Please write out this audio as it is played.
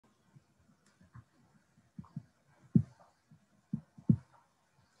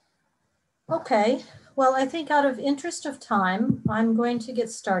Okay, well, I think out of interest of time, I'm going to get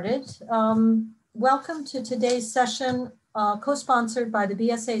started. Welcome to today's session, co-sponsored by the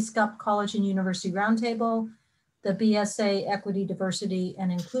BSA SCUP College and University Roundtable, the BSA Equity, Diversity, and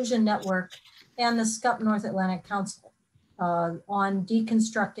Inclusion Network, and the SCUP North Atlantic Council on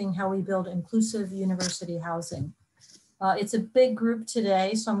deconstructing how we build inclusive university housing. It's a big group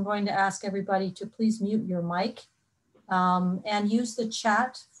today, so I'm going to ask everybody to please mute your mic. And use the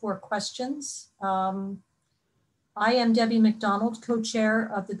chat for questions. I am Debbie McDonald, co-chair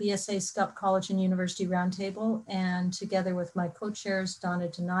of the BSA SCUP College and University Roundtable, and together with my co-chairs, Donna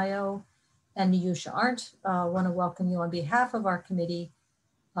Donayo and Niyusha Arndt, want to welcome you on behalf of our committee.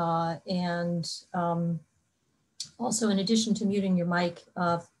 Also, in addition to muting your mic,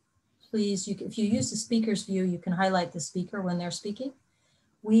 please, if you use the speaker's view, you can highlight the speaker when they're speaking.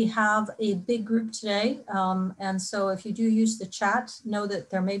 We have a big group today, and so if you do use the chat, know that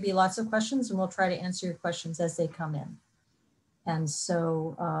there may be lots of questions and we'll try to answer your questions as they come in. And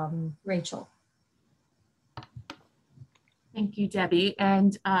so, Rachel. Thank you, Debbie.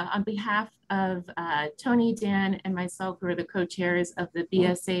 And on behalf of Tony, Dan, and myself, who are the co-chairs of the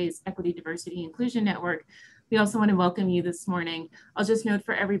BSA's Equity, Diversity, Inclusion Network, we also want to welcome you this morning. I'll just note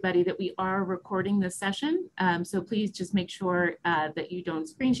for everybody that we are recording this session. So please just make sure that you don't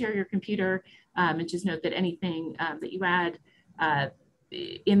screen share your computer, and just note that anything that you add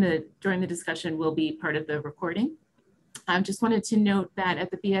during the discussion will be part of the recording. Just wanted to note that at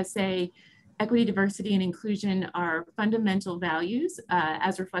the BSA, equity, diversity, and inclusion are fundamental values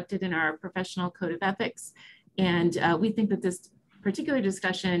as reflected in our professional code of ethics. And we think that this particular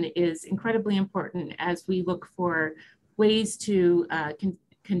discussion is incredibly important as we look for ways to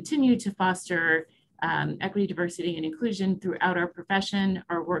continue to foster equity, diversity, and inclusion throughout our profession,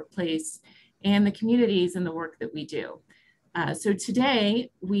 our workplace, and the communities and the work that we do. So today,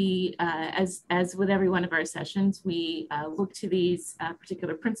 we, as with every one of our sessions, we look to these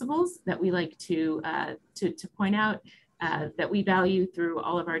particular principles that we like to point out that we value through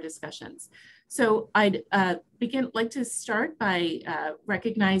all of our discussions. So I'd like to start by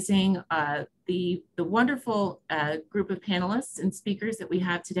recognizing the wonderful group of panelists and speakers that we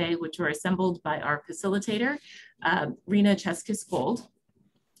have today, which are assembled by our facilitator, Rena Cheskis-Gold.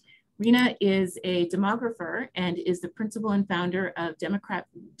 Rena is a demographer and is the principal and founder of Demographic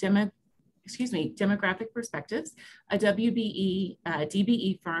Perspectives, a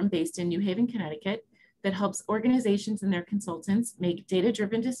DBE firm based in New Haven, Connecticut, that helps organizations and their consultants make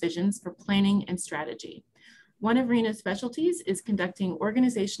data-driven decisions for planning and strategy. One of Rena's specialties is conducting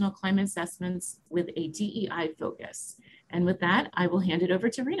organizational climate assessments with a DEI focus. And with that, I will hand it over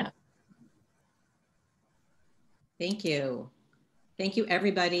to Rena. Thank you. Thank you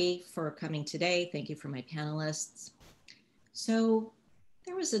everybody for coming today. Thank you for my panelists. So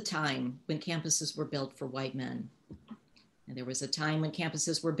there was a time when campuses were built for white men. And there was a time when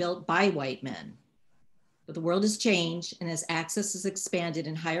campuses were built by white men. But the world has changed, and as access has expanded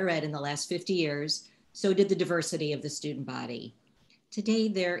in higher ed in the last 50 years, so did the diversity of the student body. Today,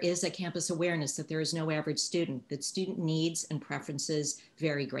 there is a campus awareness that there is no average student, that student needs and preferences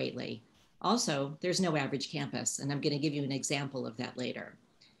vary greatly. Also, there's no average campus, and I'm going to give you an example of that later.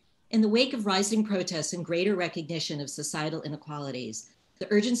 In the wake of rising protests and greater recognition of societal inequalities, the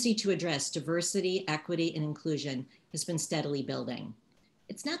urgency to address diversity, equity, and inclusion has been steadily building.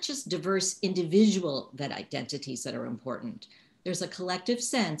 It's not just diverse individual identities that are important. There's a collective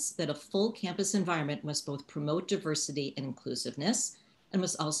sense that a full campus environment must both promote diversity and inclusiveness and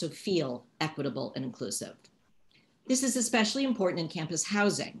must also feel equitable and inclusive. This is especially important in campus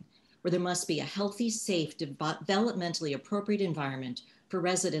housing, where there must be a healthy, safe, developmentally appropriate environment for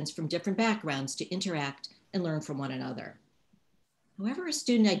residents from different backgrounds to interact and learn from one another. However a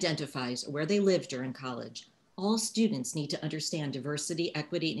student identifies or where they live during college, all students need to understand diversity,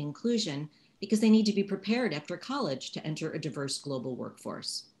 equity, and inclusion because they need to be prepared after college to enter a diverse global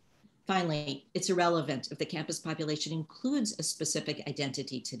workforce. Finally, it's irrelevant if the campus population includes a specific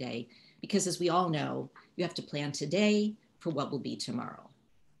identity today, because as we all know, you have to plan today for what will be tomorrow.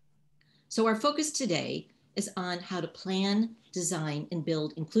 So our focus today is on how to plan, design, and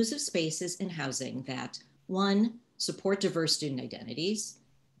build inclusive spaces in housing that, 1, support diverse student identities,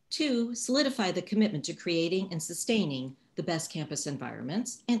 2, solidify the commitment to creating and sustaining the best campus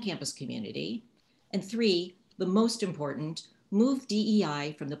environments and campus community, and 3, the most important, move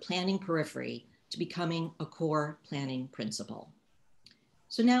DEI from the planning periphery to becoming a core planning principle.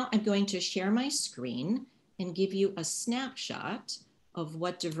 So now I'm going to share my screen and give you a snapshot of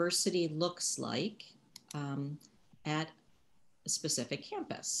what diversity looks like at a specific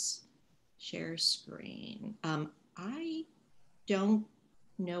campus. Share screen. I don't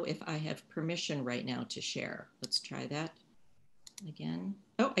know if I have permission right now to share. Let's try that again.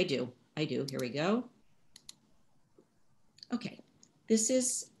 Oh, I do. Here we go. Okay, this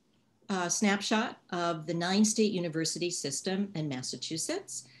is a snapshot of the 9-state university system in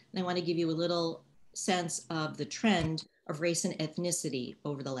Massachusetts. And I want to give you a little sense of the trend of race and ethnicity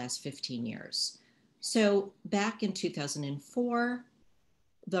over the last 15 years. So back in 2004,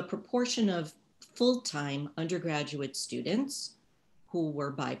 the proportion of full-time undergraduate students who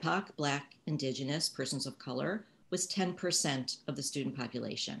were BIPOC, Black, Indigenous, persons of color, was 10% of the student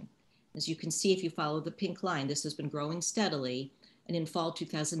population. As you can see, if you follow the pink line, this has been growing steadily. And in fall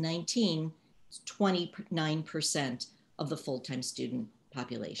 2019, it's 29% of the full-time student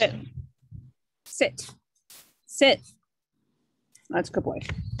population. Sit. That's a good boy.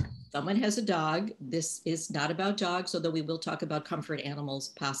 Someone has a dog. This is not about dogs, although we will talk about comfort animals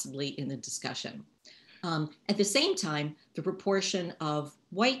possibly in the discussion. At the same time, the proportion of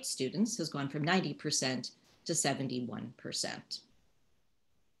white students has gone from 90% to 71%.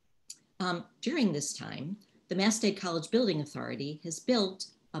 During this time, the Mass State College Building Authority has built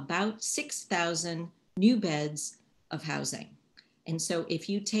about 6,000 new beds of housing. And so if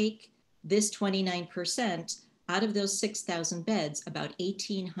you take this 29%, out of those 6,000 beds, about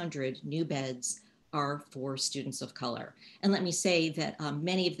 1,800 new beds are for students of color. And let me say that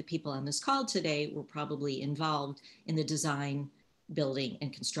many of the people on this call today were probably involved in the design, building,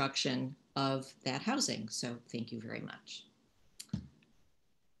 and construction of that housing. So thank you very much.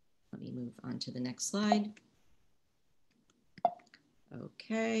 Let me move on to the next slide.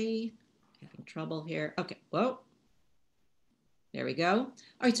 Okay, having trouble here. Okay, whoa. There we go. All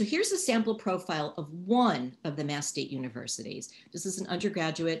right, so here's a sample profile of one of the Mass State universities. This is an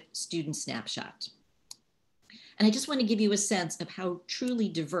undergraduate student snapshot. And I just want to give you a sense of how truly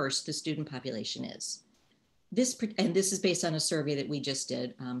diverse the student population is. This is based on a survey that we just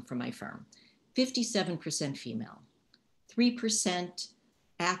did from my firm. 57% female, 3%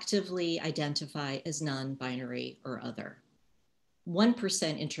 actively identify as non-binary or other.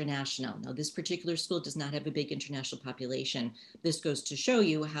 1% international. Now, this particular school does not have a big international population. This goes to show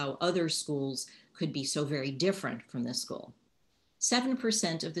you how other schools could be so very different from this school.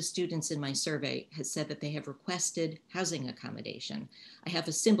 7% of the students in my survey has said that they have requested housing accommodation. I have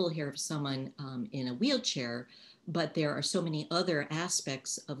a symbol here of someone in a wheelchair, but there are so many other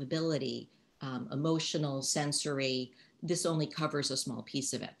aspects of ability, emotional, sensory. This only covers a small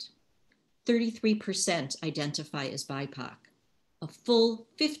piece of it. 33% identify as BIPOC. A full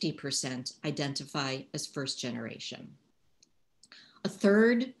 50% identify as first generation. A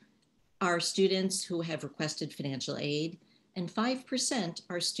third are students who have requested financial aid, and 5%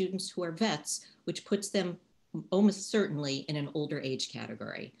 are students who are vets, which puts them almost certainly in an older age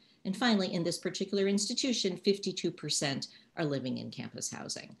category. And finally, in this particular institution, 52% are living in campus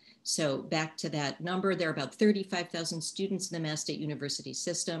housing. So back to that number, there are about 35,000 students in the Mass State University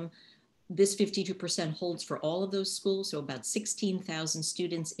system. This 52% holds for all of those schools, so about 16,000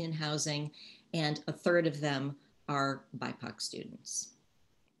 students in housing, and a third of them are BIPOC students.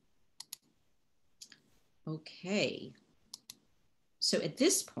 Okay, so at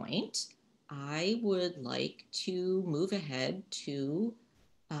this point, I would like to move ahead to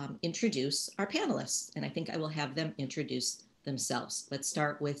introduce our panelists, and I think I will have them introduce themselves. Let's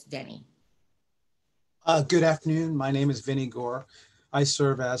start with Vinny. Good afternoon. My name is Vinny Gore. I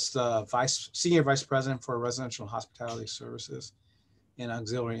serve as the Senior Vice President for Residential Hospitality Services and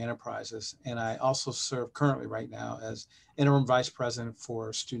Auxiliary Enterprises. And I also serve currently right now as Interim Vice President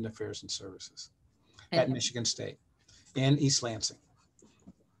for Student Affairs and Services at Michigan State in East Lansing.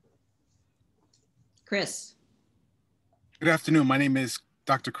 Chris. Good afternoon. My name is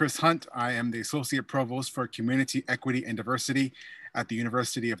Dr. Chris Hunt. I am the Associate Provost for Community, Equity, and Diversity at the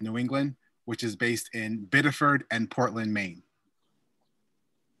University of New England, which is based in Biddeford and Portland, Maine.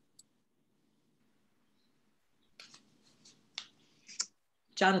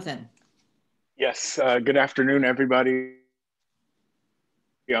 Jonathan. Yes, good afternoon, everybody.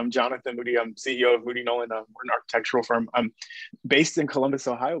 I'm Jonathan Moody. I'm CEO of Moody Nolan. We're an architectural firm. I'm based in Columbus,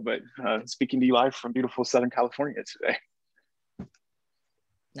 Ohio, but speaking to you live from beautiful Southern California today.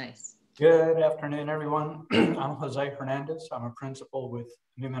 Nice. Good afternoon, everyone. I'm Jose Hernandez. I'm a principal with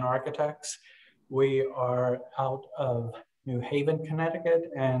Newman Architects. We are out of New Haven, Connecticut,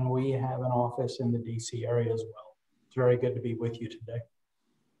 and we have an office in the DC area as well. It's very good to be with you today.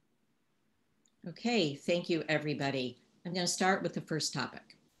 Okay, thank you, everybody. I'm going to start with the first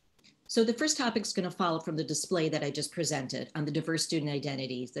topic. So the first topic is going to follow from the display that I just presented on the diverse student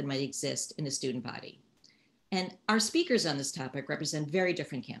identities that might exist in a student body. And our speakers on this topic represent very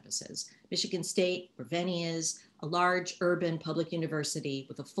different campuses. Michigan State, where Vinny is, a large urban public university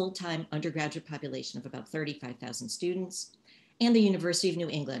with a full-time undergraduate population of about 35,000 students, and the University of New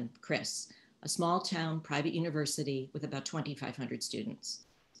England, Chris, a small town private university with about 2,500 students.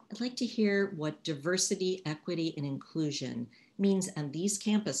 I'd like to hear what diversity, equity, and inclusion means on these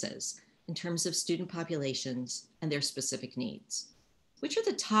campuses in terms of student populations and their specific needs. Which are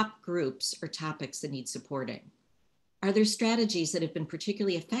the top groups or topics that need supporting? Are there strategies that have been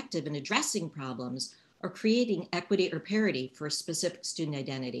particularly effective in addressing problems or creating equity or parity for specific student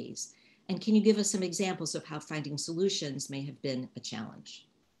identities? And can you give us some examples of how finding solutions may have been a challenge?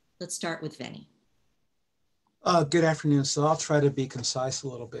 Let's start with Vinny. Good afternoon. So I'll try to be concise a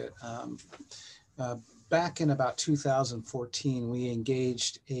little bit. Back in about 2014, we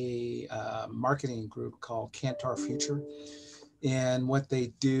engaged a marketing group called Kantar Future. And what they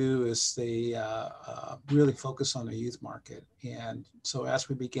do is they really focus on the youth market. And so as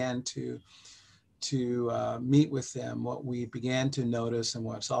we began to meet with them, what we began to notice, and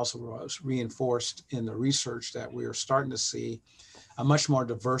what's also was reinforced in the research, that we are starting to see a much more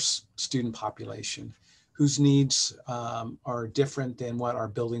diverse student population whose needs are different than what our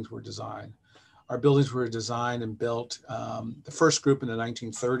buildings were designed. Our buildings were designed and built, the first group in the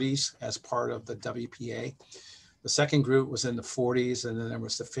 1930s as part of the WPA. The second group was in the 40s, and then there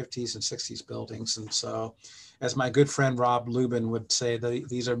was the 50s and 60s buildings. And so, as my good friend Rob Lubin would say,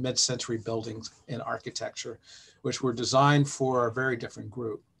 these are mid-century buildings in architecture, which were designed for a very different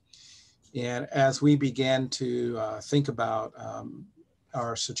group. And as we began to think about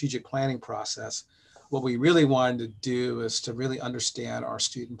our strategic planning process, what we really wanted to do is to really understand our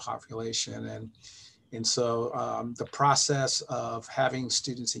student population. And so the process of having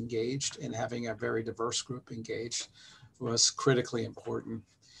students engaged and having a very diverse group engaged was critically important.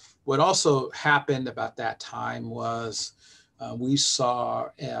 What also happened about that time was we saw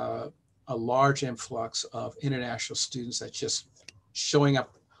a large influx of international students that just showing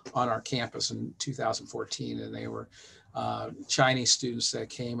up on our campus in 2014, and they were Chinese students that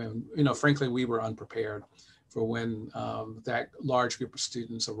came, and frankly, we were unprepared for when that large group of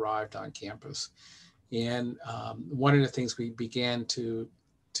students arrived on campus. And one of the things we began to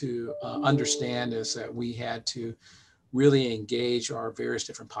understand is that we had to really engage our various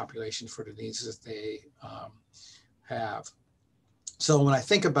different populations for the needs that they have. So when I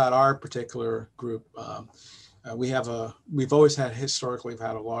think about our particular group, we've always had, historically, we've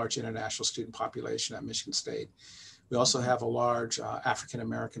had a large international student population at Michigan State. We also have a large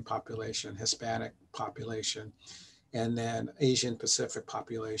African-American population, Hispanic population, and then Asian Pacific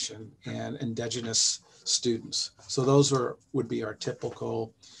population and indigenous students. So those would be our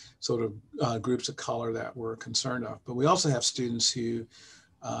typical sort of groups of color that we're concerned of. But we also have students who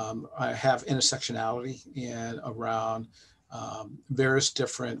have intersectionality and around various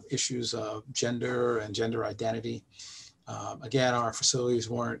different issues of gender and gender identity. Again, our facilities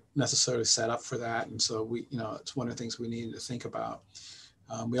weren't necessarily set up for that. And so it's one of the things we needed to think about.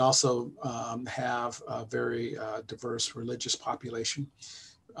 We also have a very diverse religious population,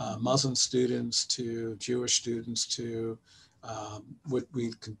 Muslim students to Jewish students to what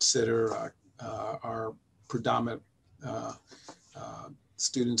we consider our predominant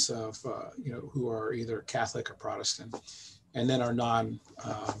students of, who are either Catholic or Protestant, and then our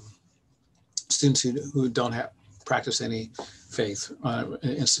students who don't practice any faith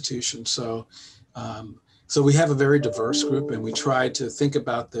institution. So we have a very diverse group, and we try to think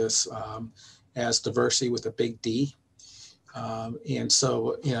about this as diversity with a big D. And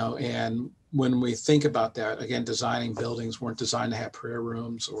so, and when we think about that, again, designing buildings weren't designed to have prayer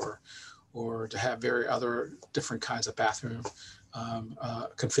rooms or to have very other different kinds of bathroom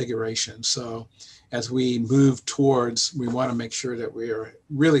configurations. So as we move towards, we want to make sure that we are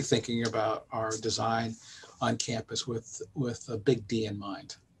really thinking about our design on campus with a big D in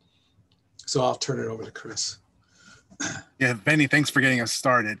mind. So I'll turn it over to Chris. Yeah, Benny, thanks for getting us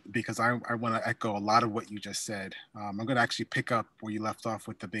started, because I want to echo a lot of what you just said. I'm going to actually pick up where you left off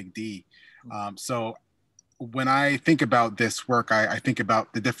with the big D. So when I think about this work, I think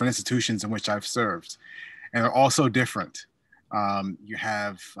about the different institutions in which I've served, and they're all so different. You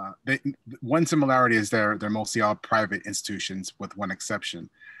have one similarity is they're mostly all private institutions with one exception.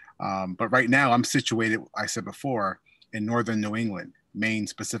 But right now I'm situated, I said before, in northern New England, Maine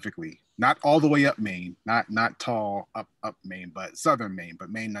specifically, not all the way up Maine, not tall up Maine, but southern Maine, but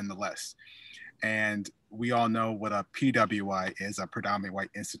Maine nonetheless. And we all know what a PWI is, a predominantly white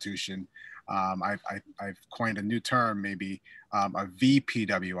institution. I've coined a new term, maybe a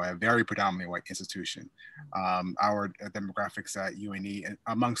VPWI, a very predominantly white institution. Our demographics at UNE,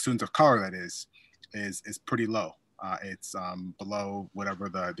 among students of color, that is pretty low. It's below whatever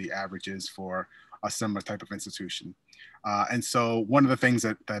the average is for a similar type of institution. And so one of the things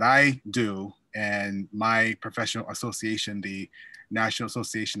that I do, and my professional association, the National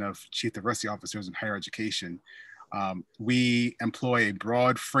Association of Chief Diversity Officers in Higher Education, we employ a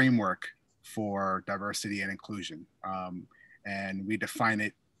broad framework for diversity and inclusion. And we define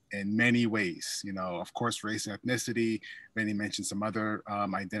it in many ways. You know, of course, race and ethnicity. Vinny mentioned some other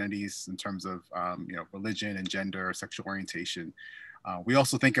identities in terms of you know, religion and gender, sexual orientation. We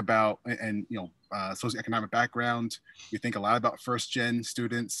also think about, and you know, socioeconomic background. We think a lot about first-gen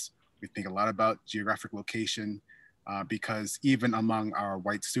students. We think a lot about geographic location, because even among our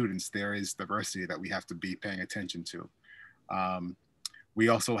white students, there is diversity that we have to be paying attention to. We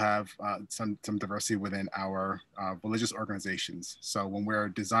also have some diversity within our religious organizations. So when we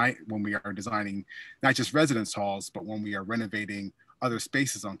are designing not just residence halls, but when we are renovating other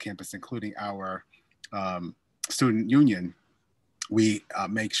spaces on campus, including our student union, we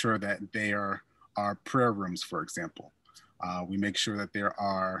make sure that there are prayer rooms, for example. We make sure that there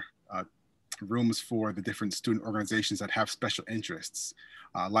are rooms for the different student organizations that have special interests,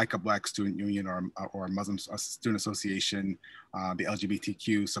 like a Black Student Union or a Muslim Student Association, the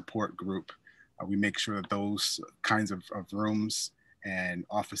LGBTQ support group. We make sure that those kinds of rooms and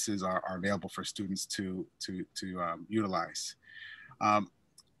offices are available for students to utilize.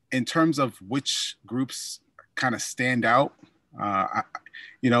 In terms of which groups kind of stand out,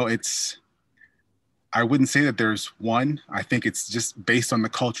 you know, I wouldn't say that there's one. I think it's just based on the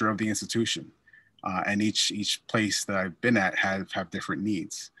culture of the institution. And each place that I've been at have different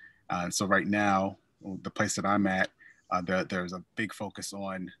needs. So right now, the place that I'm at, there's a big focus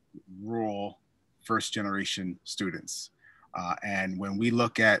on rural first generation students. And when we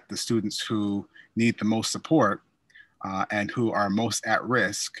look at the students who need the most support and who are most at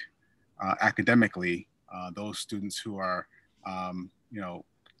risk academically, those students who are, you know,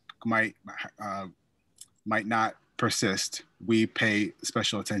 might not persist, we pay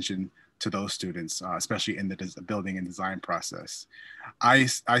special attention to those students, especially in the building and design process. I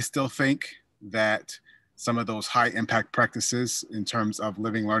still think that some of those high impact practices in terms of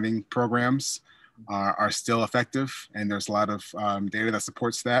living learning programs are still effective, and there's a lot of data that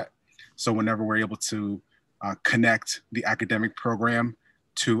supports that. So whenever we're able to connect the academic program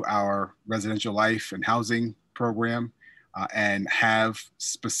to our residential life and housing program and have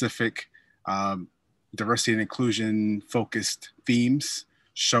specific diversity and inclusion focused themes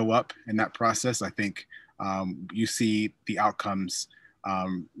show up in that process, I think you see the outcomes,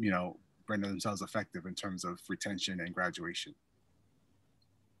 you know, render themselves effective in terms of retention and graduation.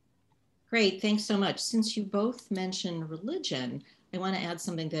 Great, thanks so much. Since you both mentioned religion, I want to add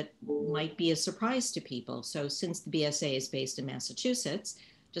something that might be a surprise to people. So since the BSA is based in Massachusetts,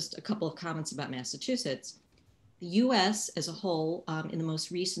 just a couple of comments about Massachusetts. The US as a whole, in the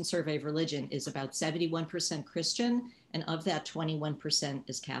most recent survey of religion, is about 71% Christian, and of that 21%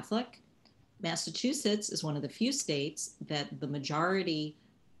 is Catholic. Massachusetts is one of the few states that the majority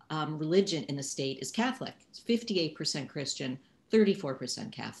religion in the state is Catholic. It's 58% Christian,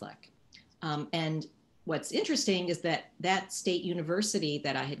 34% Catholic. And what's interesting is that that state university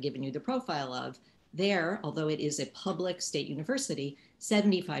that I had given you the profile of, there, although it is a public state university,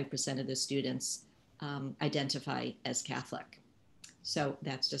 75% of the students identify as Catholic. So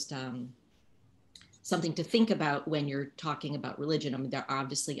that's just something to think about when you're talking about religion. I mean, there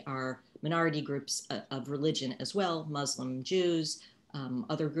obviously are minority groups of religion as well, Muslim, Jews,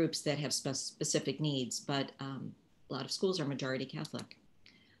 other groups that have specific needs, but a lot of schools are majority Catholic.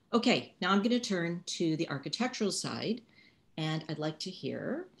 Okay, now I'm going to turn to the architectural side, and I'd like to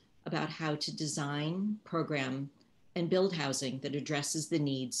hear about how to design, program, and build housing that addresses the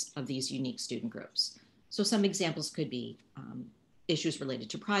needs of these unique student groups. So some examples could be issues related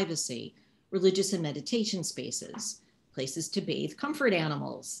to privacy, religious and meditation spaces, places to bathe comfort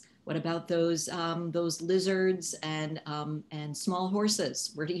animals. What about those lizards and small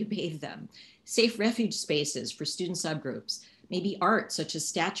horses? Where do you bathe them? Safe refuge spaces for student subgroups, maybe art such as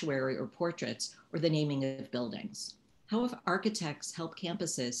statuary or portraits, or the naming of buildings. How have architects helped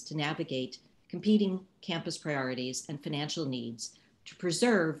campuses to navigate competing campus priorities and financial needs to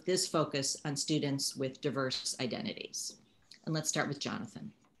preserve this focus on students with diverse identities? And let's start with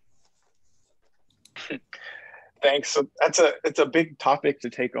Jonathan. Thanks. So it's a big topic to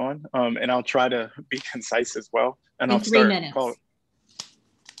take on, and I'll try to be concise as well. And I'll start. 3 minutes.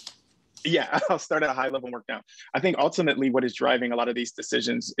 Yeah, I'll start at a high level and work down. I think ultimately what is driving a lot of these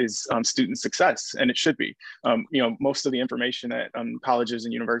decisions is student success, and it should be. Most of the information that colleges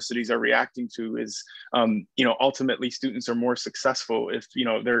and universities are reacting to is, ultimately students are more successful if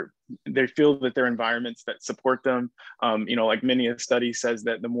they feel that their environments that support them. Like many a study says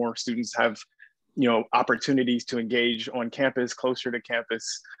that the more students have opportunities to engage on campus, closer to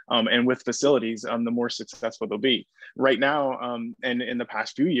campus, and with facilities, the more successful they'll be. Right now, and in the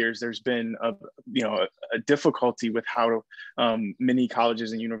past few years, there's been a difficulty with how many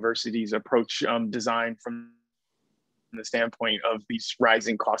colleges and universities approach design from the standpoint of these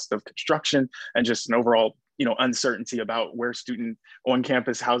rising costs of construction and just an overall uncertainty about where student on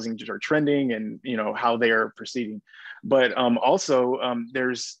campus housing are trending and how they are proceeding. But also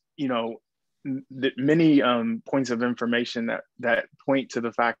there's many points of information that point to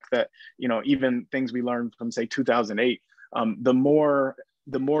the fact that even things we learned from say 2008, the more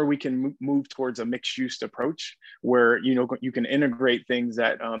we can move towards a mixed use approach where you can integrate things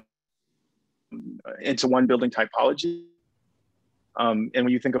that into one building typology. And when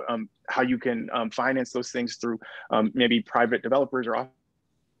you think of how you can finance those things through maybe private developers or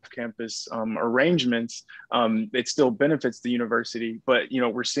campus arrangements, it still benefits the university. But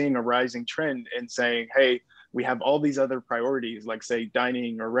we're seeing a rising trend in saying, hey, we have all these other priorities, like say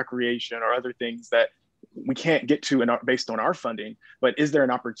dining or recreation or other things that we can't get to based on our funding. But is there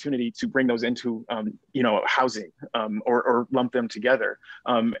an opportunity to bring those into housing or lump them together?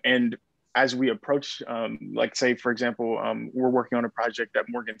 And as we approach, like say, for example, we're working on a project at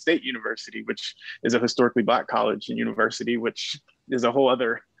Morgan State University, which is a historically Black college and university, which is a whole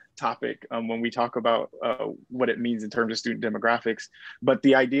other topic when we talk about what it means in terms of student demographics. But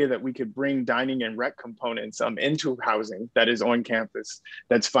the idea that we could bring dining and rec components into housing that is on campus,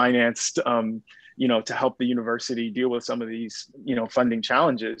 that's financed, to help the university deal with some of these, funding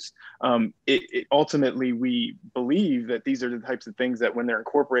challenges. It ultimately, we believe that these are the types of things that when they're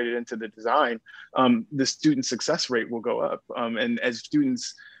incorporated into the design, the student success rate will go up. And as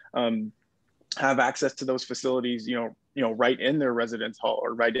students have access to those facilities, right in their residence hall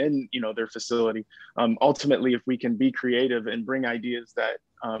or right in, their facility. Ultimately, if we can be creative and bring ideas that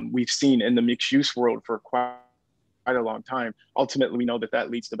we've seen in the mixed use world for quite a long time, ultimately, we know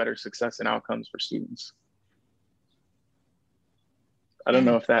that leads to better success and outcomes for students. I don't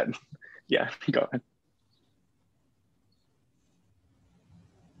know if that, yeah, go ahead.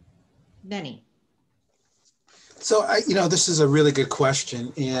 Benny. So, this is a really good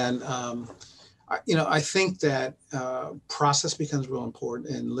question. And, I think that process becomes real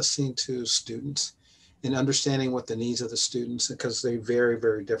important in listening to students and understanding what the needs of the students, because they vary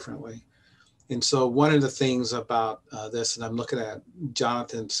very differently. And so one of the things about this, and I'm looking at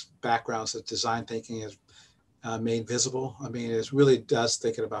Jonathan's backgrounds that design thinking is made visible. I mean, it really does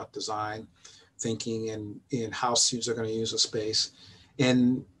thinking about design thinking and how students are going to use a space.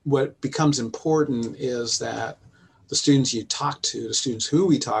 And what becomes important is that the students you talk to, the students who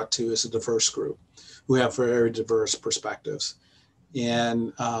we talk to, is a diverse group who have very diverse perspectives.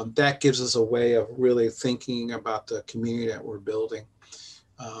 And that gives us a way of really thinking about the community that we're building.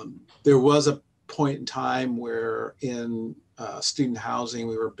 There was a point in time where in student housing,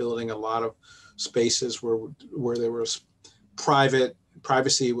 we were building a lot of spaces where there was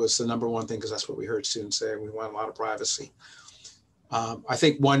privacy was the number one thing, because that's what we heard students say. We want a lot of privacy. I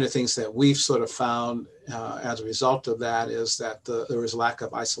think one of the things that we've sort of found as a result of that is that there was a lack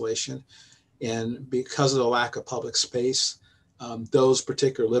of isolation. And because of the lack of public space, those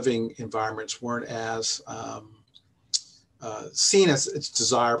particular living environments weren't as seen as it's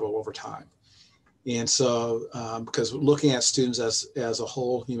desirable over time. And so, because looking at students as a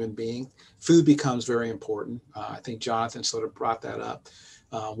whole human being, food becomes very important. I think Jonathan sort of brought that up.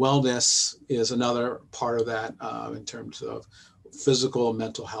 Wellness is another part of that in terms of physical and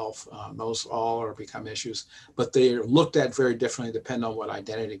mental health. Those all are become issues, but they're looked at very differently depending on what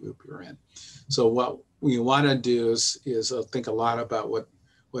identity group you're in. So what we want to do is think a lot about what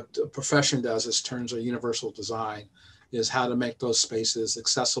the profession does in terms of universal design, is how to make those spaces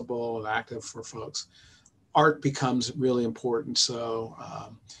accessible and active for folks. Art becomes really important. So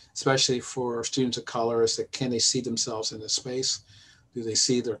especially for students of color, is that can they see themselves in this space? Do they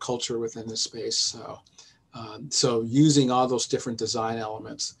see their culture within this space? So using all those different design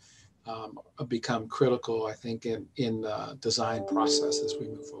elements become critical, I think, in the design process as we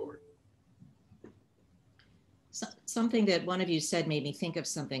move forward. Something that one of you said made me think of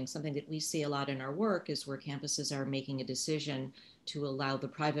something that we see a lot in our work is where campuses are making a decision to allow the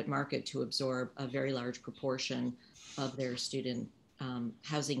private market to absorb a very large proportion of their student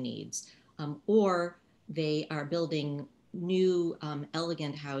housing needs, or they are building new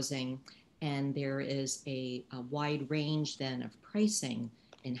elegant housing, and there is a wide range then of pricing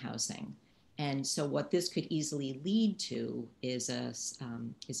in housing. And so what this could easily lead to is a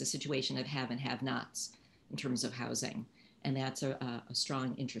situation of have and have nots in terms of housing. And that's a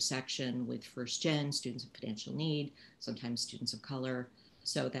strong intersection with first gen, students of financial need, sometimes students of color.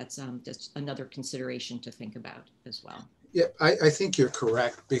 So that's just another consideration to think about as well. Yeah, I think you're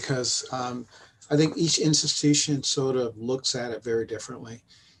correct, because I think each institution sort of looks at it very differently.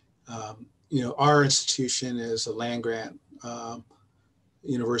 You know, our institution is a land grant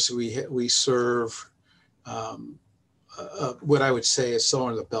university. We serve what I would say is so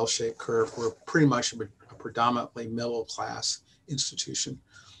on the bell-shaped curve. We're pretty much a predominantly middle-class institution.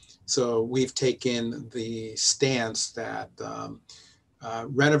 So we've taken the stance that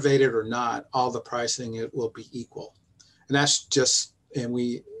renovated or not, all the pricing, it will be equal. And that's just,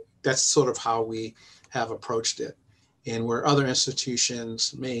 that's sort of how we have approached it. And where other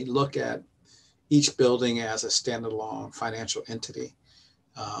institutions may look at each building as a standalone financial entity.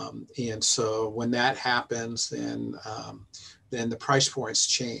 And so when that happens, then the price points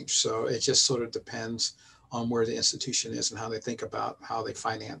change. So it just sort of depends on where the institution is and how they think about how they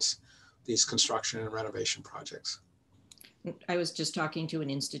finance these construction and renovation projects. I was just talking to an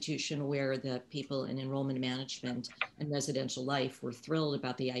institution where the people in enrollment management and residential life were thrilled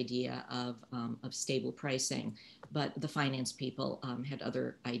about the idea of stable pricing, but the finance people had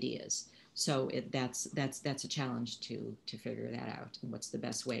other ideas. So that's a challenge to figure that out, and what's the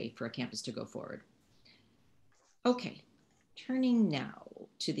best way for a campus to go forward. Okay, turning now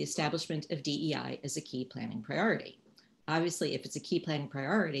to the establishment of DEI as a key planning priority. Obviously, if it's a key planning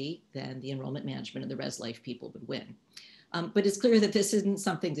priority, then the enrollment management and the res life people would win. But it's clear that this isn't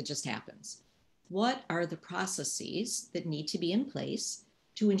something that just happens. What are the processes that need to be in place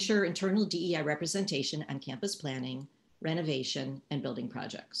to ensure internal DEI representation on campus planning, renovation, and building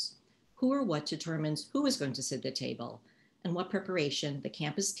projects? Who or what determines who is going to sit at the table, and what preparation the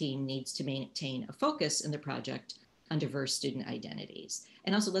campus team needs to maintain a focus in the project on diverse student identities?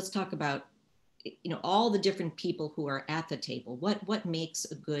 And also, let's talk about, you know, all the different people who are at the table. What makes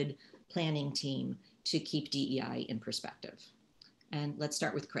a good planning team to keep DEI in perspective? And let's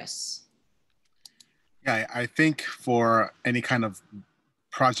start with Chris. Yeah, I think for any kind of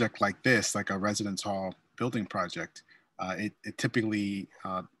project like this, like a residence hall building project, it typically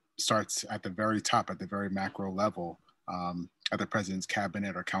starts at the very top, at the very macro level, at the president's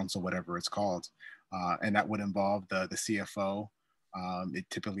cabinet or council, whatever it's called. And that would involve the CFO. It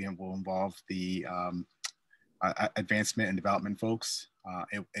typically will involve the advancement and development folks.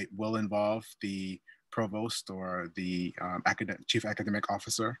 It will involve the provost or the chief academic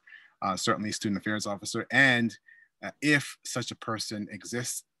officer, certainly student affairs officer. And if such a person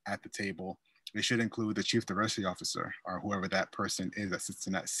exists at the table, it should include the chief diversity officer or whoever that person is that sits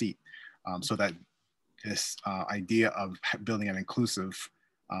in that seat, so that this idea of building an inclusive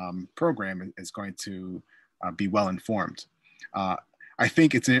program is going to be well informed. I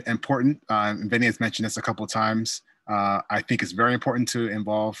think it's important, and Vinny has mentioned this a couple of times, I think it's very important to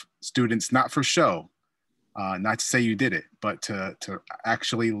involve students, not for show, not to say you did it, but to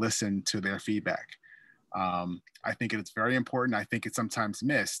actually listen to their feedback. I think it's very important. I think it's sometimes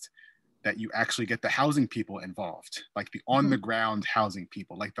missed that you actually get the housing people involved, like the on the ground housing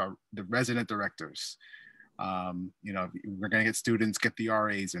people, like the resident directors. You know, we're going to get students, get the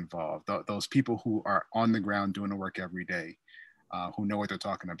RAs involved, those people who are on the ground doing the work every day, who know what they're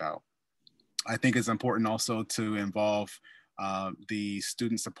talking about. I think it's important also to involve the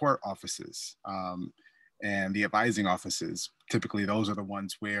student support offices and the advising offices. Typically, those are the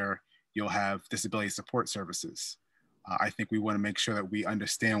ones where you'll have disability support services. I think we want to make sure that we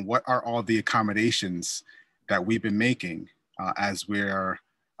understand what are all the accommodations that we've been making as we're,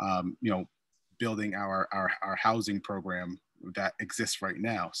 you know, building our housing program that exists right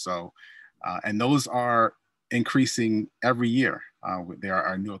now. So, and those are increasing every year. There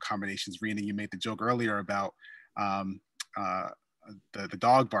are new accommodations. Rena, you made the joke earlier about the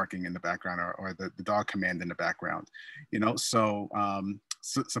dog barking in the background, or the dog command in the background. You know, so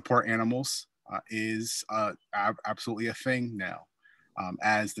support animals is absolutely a thing now.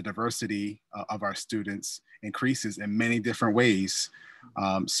 As the diversity of our students increases in many different ways,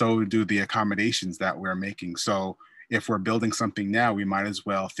 so do the accommodations that we're making. So if we're building something now, we might as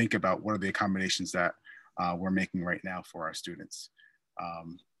well think about what are the accommodations that we're making right now for our students.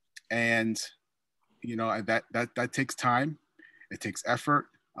 And you know, that takes time, it takes effort.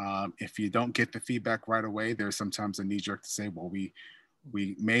 If you don't get the feedback right away, there's sometimes a knee-jerk to say, well, we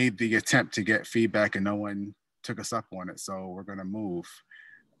made the attempt to get feedback and no one took us up on it, so we're going to move.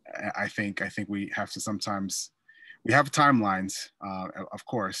 I think we have to sometimes, we have timelines, of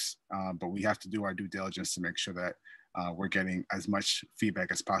course, but we have to do our due diligence to make sure that we're getting as much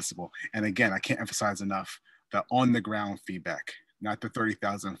feedback as possible. And again, I can't emphasize enough the on the ground feedback, not the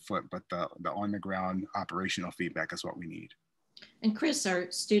 30,000 foot, but the on the ground operational feedback is what we need. And Chris, are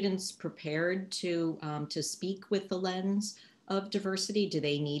students prepared to speak with the lens of diversity? Do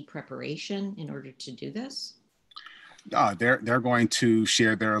they need preparation in order to do this? They're going to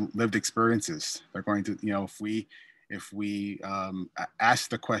share their lived experiences. They're going to, you know, if we ask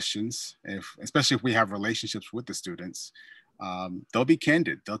the questions, especially if we have relationships with the students, they'll be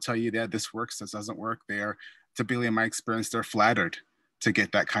candid. They'll tell you that this works, this doesn't work. They're typically, in my experience, they're flattered to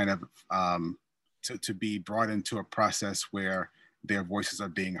get that kind of, to be brought into a process where their voices are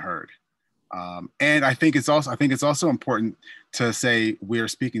being heard. And I think it's also important to say we're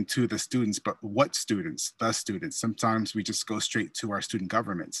speaking to the students, but what students? The students. Sometimes we just go straight to our student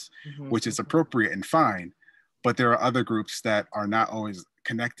governments, which is appropriate and fine, but there are other groups that are not always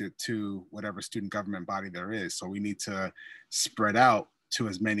connected to whatever student government body there is. So we need to spread out to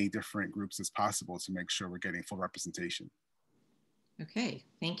as many different groups as possible to make sure we're getting full representation. Okay,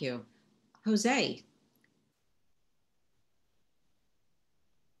 thank you. Jose.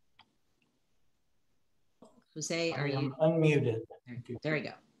 Jose, are you unmuted? There you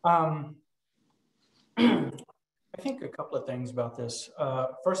go. I think a couple of things about this.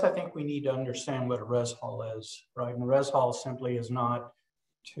 First, I think we need to understand what a res hall is, right? And a res hall simply is not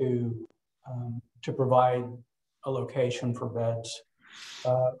to provide a location for beds.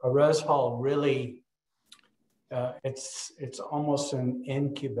 A res hall really, it's almost an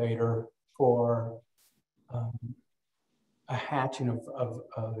incubator for a hatching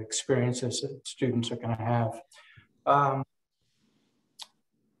of experiences that students are going to have.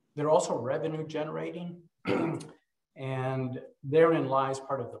 They're also revenue generating. And therein lies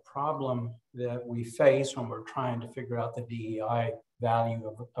part of the problem that we face when we're trying to figure out the DEI value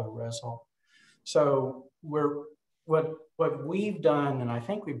of a res hall. So what we've done, and I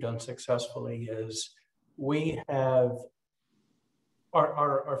think we've done successfully, is we have,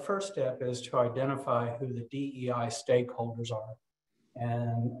 our first step is to identify who the DEI stakeholders are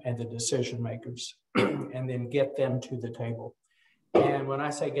and the decision makers, and then get them to the table. And when I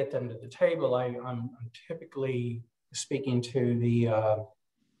say get them to the table, I'm typically speaking to the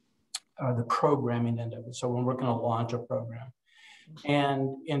programming end of it. So when we're going to launch a program,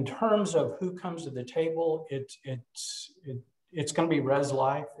 and in terms of who comes to the table, it's going to be Res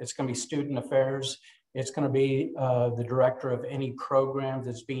Life, it's going to be Student Affairs, it's going to be the director of any program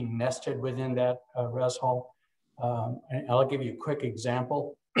that's being nested within that Res Hall. And I'll give you a quick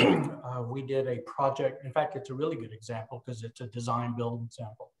example. We did a project. In fact, it's a really good example because it's a design build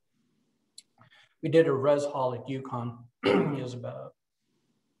example. We did a res hall at UConn. It was about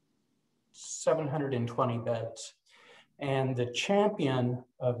 720 beds. And the champion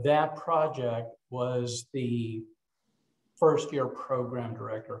of that project was the first year program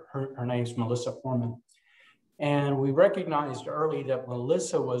director. Her name's Melissa Foreman. And we recognized early that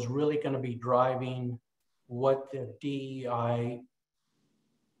Melissa was really going to be driving what the DEI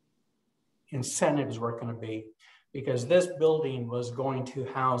incentives were going to be, because this building was going to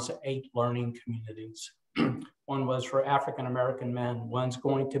house 8 learning communities. One was for African-American men, one's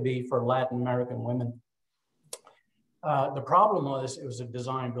going to be for Latin American women. The problem was it was a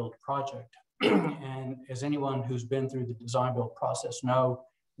design build project. And as anyone who's been through the design build process know,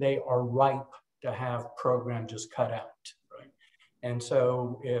 they are ripe to have programs just cut out, right? And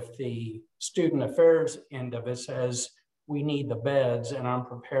so if the student affairs end of it says, we need the beds and I'm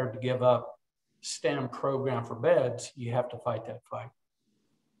prepared to give up STEM program for beds, you have to fight that fight.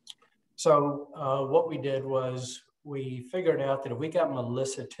 So what we did was we figured out that if we got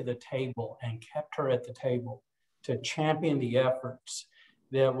Melissa to the table and kept her at the table to champion the efforts,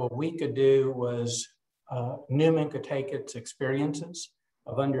 that what we could do was Newman could take its experiences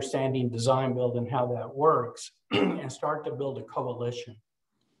of understanding design build and how that works and start to build a coalition.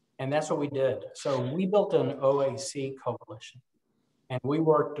 And that's what we did. So we built an OAC coalition. And we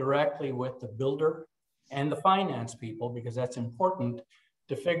worked directly with the builder and the finance people, because that's important,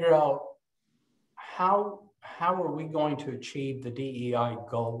 to figure out how are we going to achieve the DEI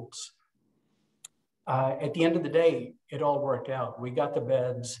goals. At the end of the day, it all worked out. We got the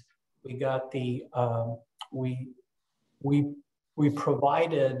beds, we got the, we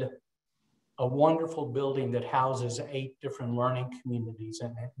provided a wonderful building that houses 8 different learning communities.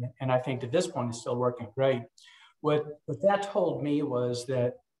 And I think at this point it's still working great. What that told me was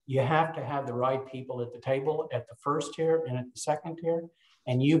that you have to have the right people at the table at the first tier and at the second tier,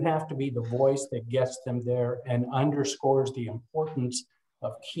 and you have to be the voice that gets them there and underscores the importance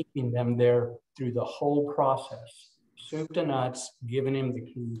of keeping them there through the whole process. soup to nuts, giving him the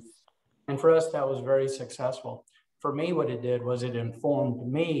keys. And for us, that was very successful. For me, what it did was it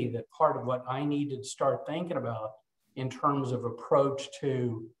informed me that part of what I needed to start thinking about in terms of approach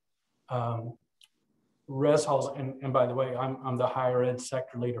to res halls, and by the way, I'm the higher ed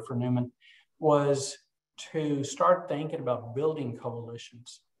sector leader for Newman, was to start thinking about building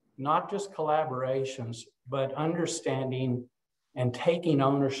coalitions, not just collaborations, but understanding and taking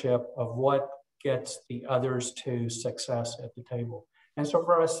ownership of what gets the others to success at the table. And so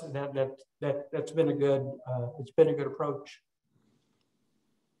for us, that's been a good, it's been a good approach.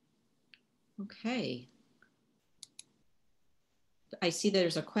 Okay. I see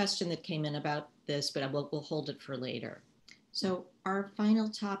there's a question that came in about this, but we'll hold it for later. So our final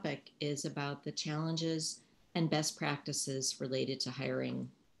topic is about the challenges and best practices related to hiring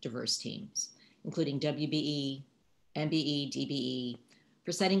diverse teams, including WBE, MBE, DBE,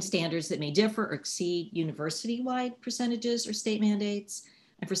 for setting standards that may differ or exceed university-wide percentages or state mandates,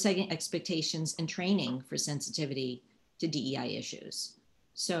 and for setting expectations and training for sensitivity to DEI issues.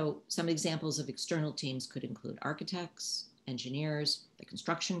 So some examples of external teams could include architects, engineers, the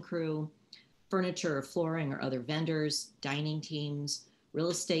construction crew, furniture or flooring or other vendors, dining teams, real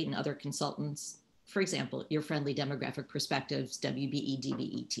estate and other consultants. For example, your friendly demographic perspectives, WBE,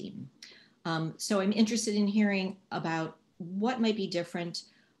 DBE team. So I'm interested in hearing about what might be different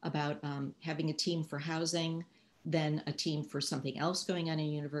about having a team for housing than a team for something else going on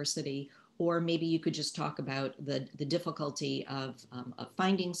in university, or maybe you could just talk about the difficulty of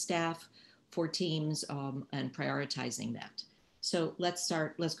finding staff for teams and prioritizing that. So let's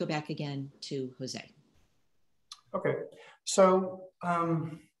go back again to Jose. Okay, so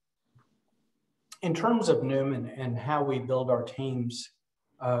in terms of Newman and how we build our teams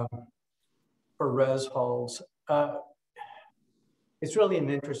for res halls, it's really an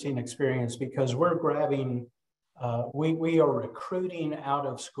interesting experience because we're grabbing, we are recruiting out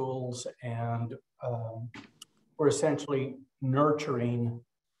of schools, and we're essentially nurturing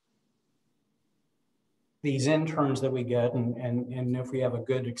these interns that we get, and if we have a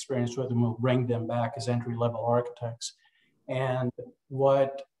good experience with them, we'll bring them back as entry-level architects. And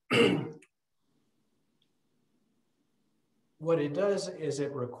what what it does is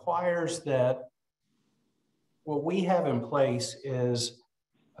it requires that what we have in place is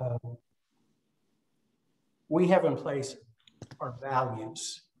we have in place our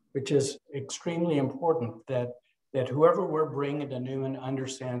values, which is extremely important, that whoever we're bringing to Newman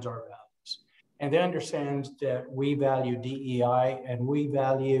understands our values. And they understand that we value DEI and we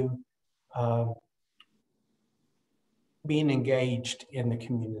value being engaged in the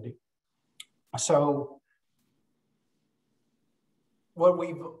community. So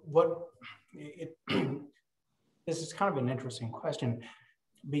this is kind of an interesting question,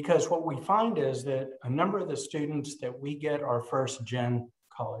 because what we find is that a number of the students that we get are first gen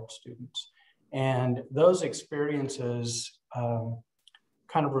college students, and those experiences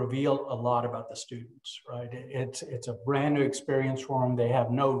kind of reveal a lot about the students, right? It's a brand new experience for them. They have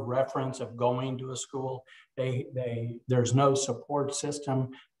no reference of going to a school. There's no support system.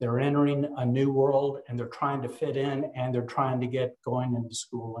 They're entering a new world and they're trying to fit in, and they're trying to get going into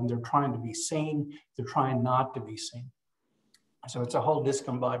school, and they're trying to be seen. They're trying not to be seen. So it's a whole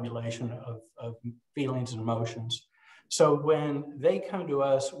discombobulation of feelings and emotions. So when they come to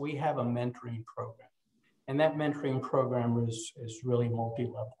us, we have a mentoring program. And that mentoring program is really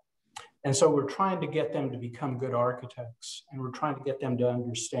multi-level. And so we're trying to get them to become good architects, and we're trying to get them to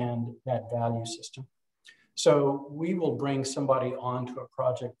understand that value system. So we will bring somebody onto a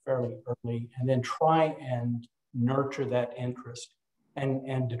project fairly early and then try and nurture that interest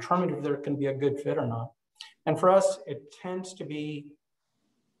and determine if there can be a good fit or not. And for us, it tends to be,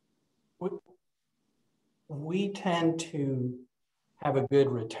 we tend to have a good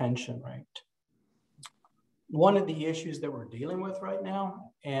retention rate. One of the issues that we're dealing with right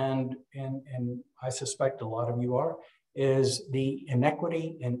now, and I suspect a lot of you are, is the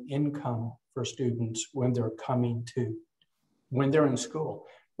inequity in income for students when they're when they're in school.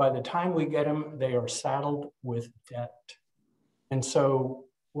 By the time we get them, they are saddled with debt. And so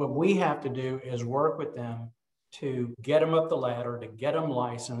what we have to do is work with them to get them up the ladder, to get them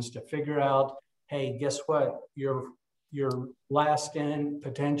licensed, to figure out, hey, guess what? You're last in,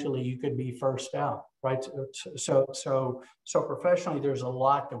 potentially you could be first out, right? So professionally, there's a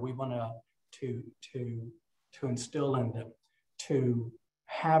lot that we want to instill in them, to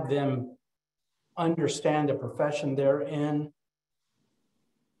have them understand the profession they're in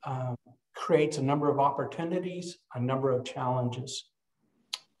creates a number of opportunities, a number of challenges.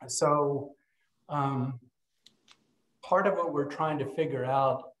 So part of what we're trying to figure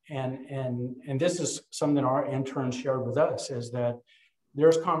out and this is something our interns shared with us, is that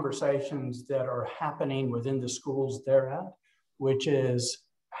there's conversations that are happening within the schools they're at, which is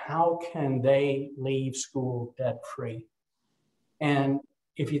how can they leave school debt-free? And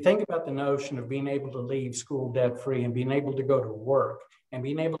if you think about the notion of being able to leave school debt-free and being able to go to work and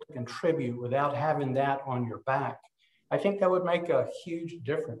being able to contribute without having that on your back, I think that would make a huge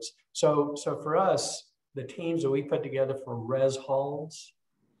difference. So for us, the teams that we put together for res halls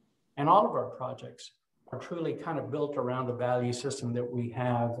and all of our projects are truly kind of built around the value system that we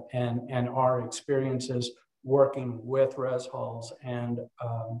have and our experiences working with res halls, and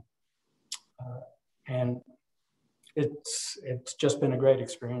it's just been a great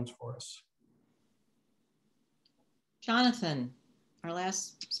experience for us. Jonathan, our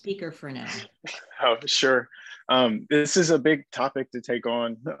last speaker for now. Oh, sure. This is a big topic to take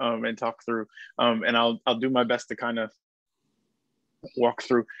on and talk through, and I'll do my best to kind of walk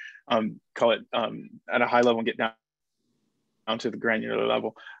through, call it at a high level and get down to the granular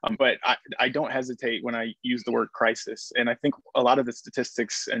level. But I don't hesitate when I use the word crisis. And I think a lot of the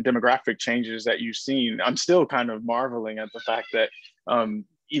statistics and demographic changes that you've seen, I'm still kind of marveling at the fact that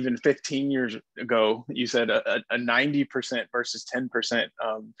even 15 years ago, you said a 90% versus 10%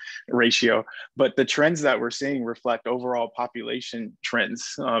 ratio, but the trends that we're seeing reflect overall population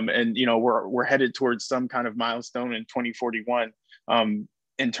trends. And we're headed towards some kind of milestone in 2041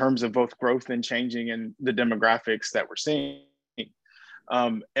 in terms of both growth and changing in the demographics that we're seeing.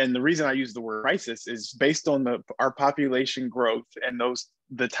 And the reason I use the word crisis is based on our population growth and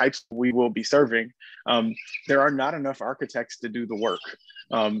the types we will be serving. There are not enough architects to do the work.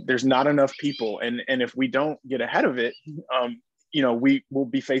 There's not enough people, and if we don't get ahead of it, we will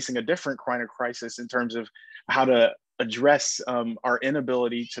be facing a different kind of crisis in terms of how to address our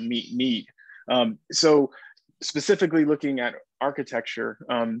inability to meet need. So specifically looking at architecture,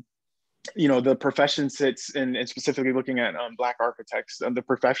 the profession sits, and specifically looking at Black architects, the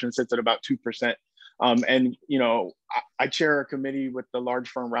profession sits at about 2%. And I chair a committee with the large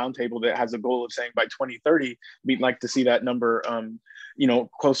firm roundtable that has a goal of saying by 2030, we'd like to see that number,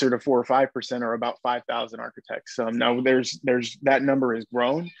 closer to 4 or 5%, or about 5,000 architects. Now there's that number has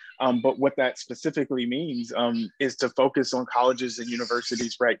grown, but what that specifically means is to focus on colleges and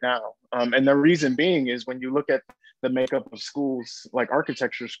universities right now. And the reason being is when you look at the makeup of schools, like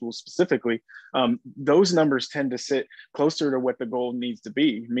architecture schools specifically, those numbers tend to sit closer to what the goal needs to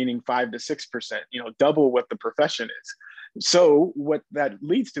be, meaning 5 to 6%, double what the profession is. So what that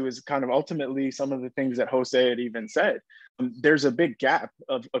leads to is kind of ultimately some of the things that Jose had even said. There's a big gap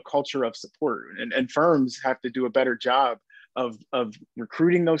of a culture of support, and firms have to do a better job of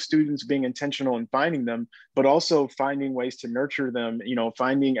recruiting those students, being intentional in finding them, but also finding ways to nurture them,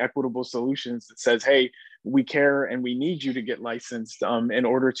 finding equitable solutions that says, hey, we care and we need you to get licensed in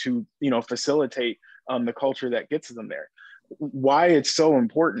order to, facilitate the culture that gets them there. Why it's so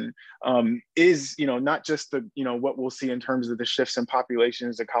important is, not just what we'll see in terms of the shifts in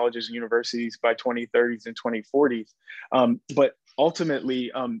populations of colleges and universities by 2030s and 2040s, but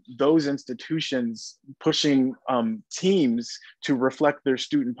ultimately those institutions pushing teams to reflect their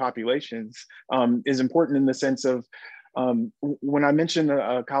student populations is important in the sense of when I mentioned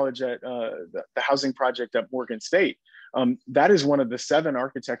a college at the housing project at Morgan State, that is one of the 7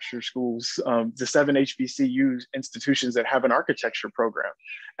 architecture schools, the 7 HBCU institutions that have an architecture program.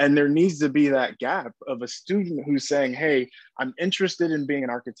 And there needs to be that gap of a student who's saying, hey, I'm interested in being an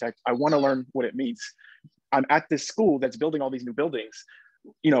architect. I want to learn what it means. I'm at this school that's building all these new buildings.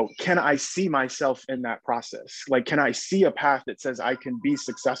 Can I see myself in that process? Like, can I see a path that says I can be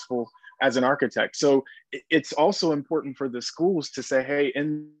successful as an architect? So it's also important for the schools to say, hey,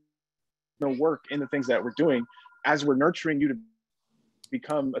 in the work, in the things that we're doing, as we're nurturing you to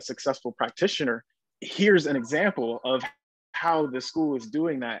become a successful practitioner, here's an example of how the school is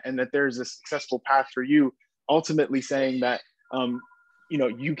doing that, and that there's a successful path for you, ultimately saying that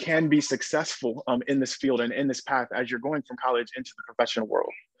you can be successful in this field and in this path as you're going from college into the professional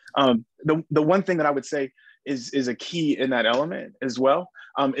world. The one thing that I would say is a key in that element as well,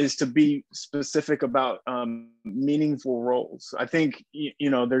 is to be specific about meaningful roles. I think,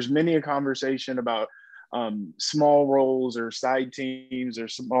 there's many a conversation about small roles or side teams or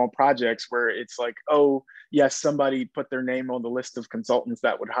small projects where it's like, oh, yes, somebody put their name on the list of consultants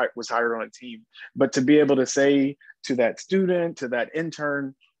that was hired on a team. But to be able to say to that student, to that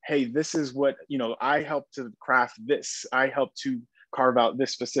intern, hey, this is what, I helped to craft this. I helped to carve out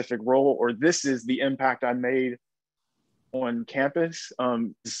this specific role, or this is the impact I made on campus.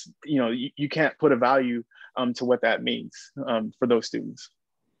 You can't put a value to what that means for those students.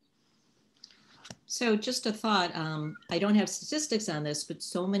 So just a thought, I don't have statistics on this, but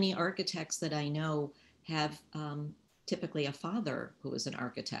so many architects that I know have typically a father who is an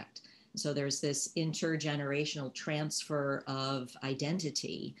architect. So there's this intergenerational transfer of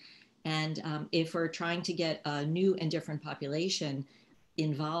identity. And if we're trying to get a new and different population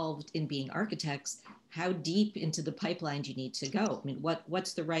involved in being architects, how deep into the pipeline do you need to go? I mean,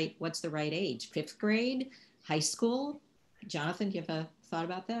 what's the right age? 5th grade, high school? Jonathan, do you have a thought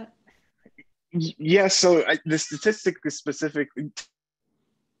about that? Yeah, so the statistic is specific.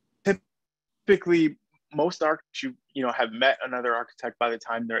 Typically, most architects, have met another architect by the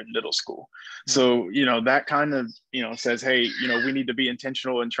time they're in middle school. So, that kind of, says, hey, we need to be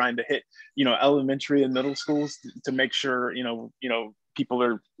intentional in trying to hit, elementary and middle schools to make sure, people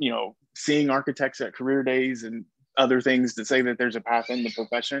are, seeing architects at career days and other things that say that there's a path in the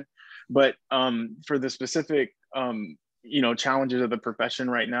profession. But for the specific, challenges of the profession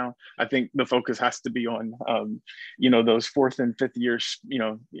right now, I think the focus has to be on, those 4th and 5th year,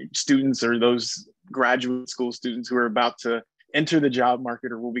 students, or those graduate school students who are about to enter the job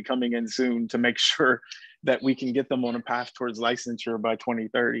market or will be coming in soon, to make sure that we can get them on a path towards licensure by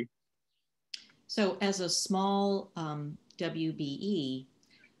 2030. So as a small WBE,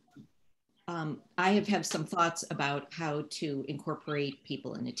 I have some thoughts about how to incorporate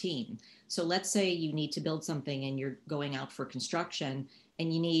people in a team. So let's say you need to build something and you're going out for construction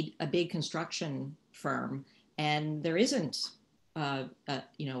and you need a big construction firm, and there isn't an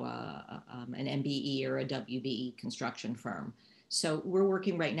MBE or a WBE construction firm. So we're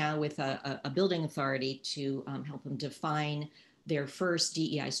working right now with a building authority to help them define their first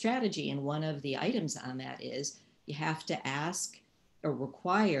DEI strategy. And one of the items on that is you have to ask or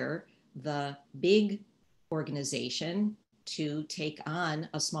require the big organization to take on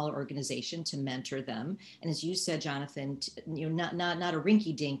a smaller organization to mentor them. And as you said, Jonathan, not a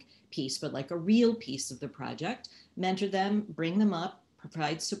rinky-dink piece, but like a real piece of the project, mentor them, bring them up,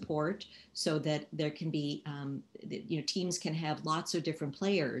 provide support so that there can be, teams can have lots of different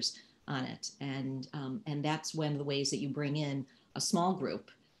players on it. And that's one of the ways that you bring in a small group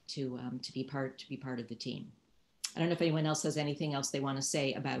to be part of the team. I don't know if anyone else has anything else they want to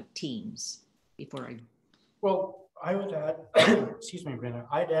say about teams before I. Well, I would add, excuse me, Brenda,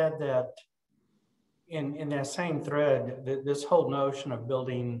 I'd add that in that same thread, this whole notion of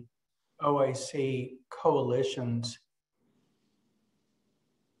building OAC coalitions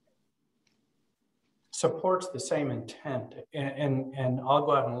supports the same intent. And I'll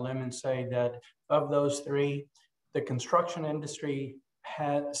go out on a limb and say that of those 3, the construction industry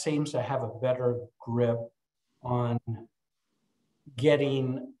seems to have a better grip on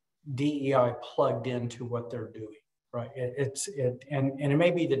getting DEI plugged into what they're doing, right? And it may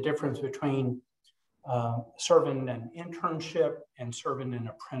be the difference between serving an internship and serving an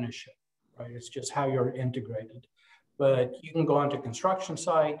apprenticeship, right? It's just how you're integrated. But you can go onto a construction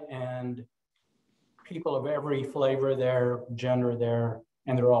site and people of every flavor there, gender there,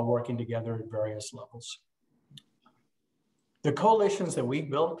 and they're all working together at various levels. The coalitions that we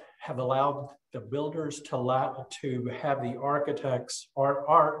built have allowed the builders to have the architects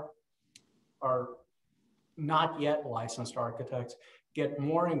are not yet licensed architects get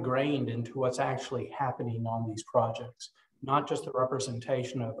more ingrained into what's actually happening on these projects, not just the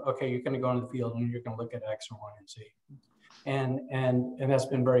representation of, okay, you're going to go into the field and you're going to look at X or Y and Z. And that's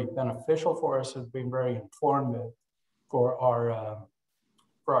been very beneficial for us. It's been very informative for our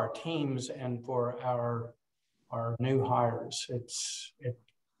teams and for our new hires.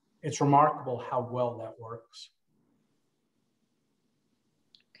 It's remarkable how well that works.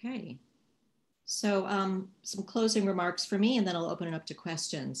 Okay. So some closing remarks for me, and then I'll open it up to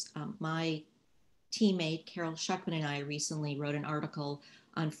questions. My teammate, Carol Shuckman, and I recently wrote an article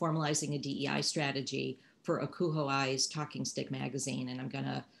on formalizing a DEI strategy for Akuhoai's Talking Stick magazine, and I'm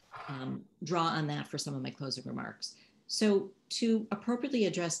gonna draw on that for some of my closing remarks. So to appropriately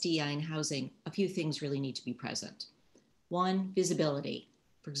address DEI in housing, a few things really need to be present. 1, visibility.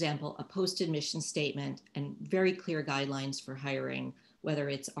 For example, a posted mission statement and very clear guidelines for hiring, whether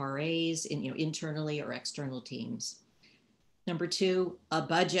it's RAs internally or external teams. Number 2, a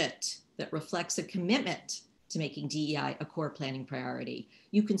budget that reflects a commitment to making DEI a core planning priority.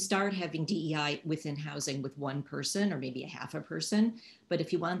 You can start having DEI within housing with 1 person or maybe a half a person, but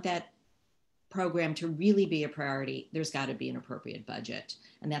if you want that program to really be a priority, there's got to be an appropriate budget.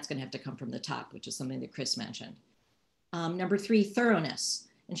 And that's going to have to come from the top, which is something that Chris mentioned. Number 3, thoroughness.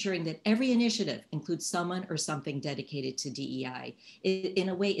 ensuring that every initiative includes someone or something dedicated to DEI. In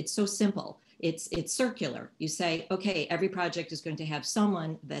a way, it's so simple. It's circular. You say, okay, every project is going to have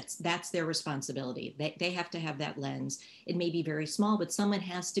someone that's their responsibility. They have to have that lens. It may be very small, but someone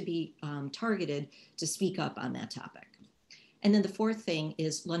has to be targeted to speak up on that topic. And then the fourth thing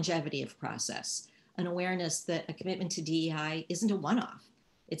is longevity of process, an awareness that a commitment to DEI isn't a one-off.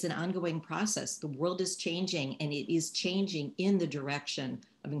 It's an ongoing process. The world is changing, and it is changing in the direction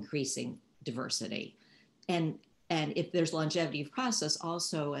of increasing diversity. And if there's longevity of process,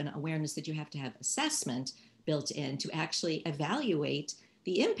 also an awareness that you have to have assessment built in to actually evaluate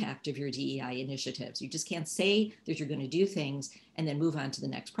the impact of your DEI initiatives. You just can't say that you're going to do things and then move on to the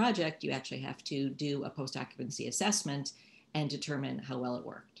next project. You actually have to do a post-occupancy assessment and determine how well it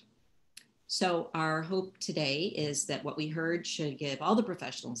worked. So our hope today is that what we heard should give all the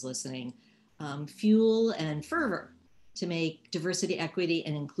professionals listening fuel and fervor to make diversity, equity,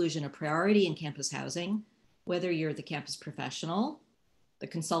 and inclusion a priority in campus housing, whether you're the campus professional, the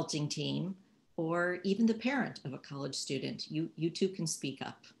consulting team, or even the parent of a college student. You too can speak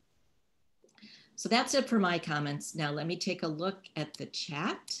up. So that's it for my comments. Now let me take a look at the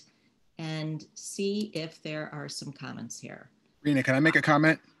chat and see if there are some comments here. Rena, can I make a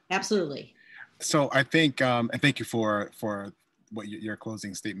comment? Absolutely. So I think, and thank you for what your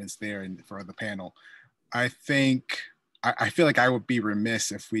closing statements there and for the panel. I think, I feel like I would be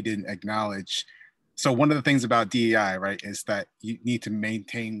remiss if we didn't acknowledge. So one of the things about DEI, right, is that you need to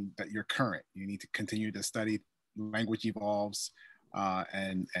maintain that you're current. You need to continue to study, language evolves,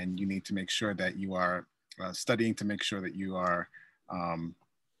 and you need to make sure that you are studying to make sure that you are,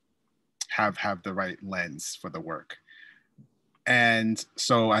 have the right lens for the work. And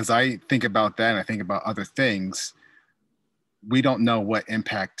so as I think about that, and I think about other things, we don't know what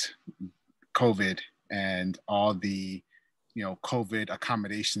impact COVID and all the, COVID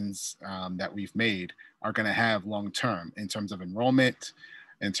accommodations that we've made are going to have long-term in terms of enrollment,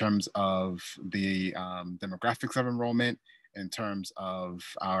 in terms of the demographics of enrollment, in terms of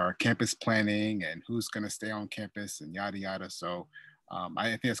our campus planning and who's going to stay on campus and yada, yada. So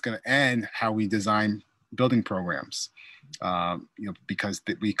I think it's going to end how we design building programs, because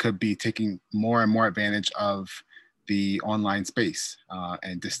we could be taking more and more advantage of the online space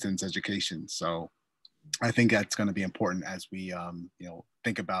and distance education. So I think that's going to be important as we,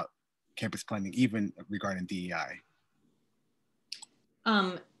 think about campus planning, even regarding DEI.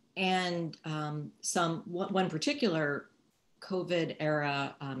 One particular COVID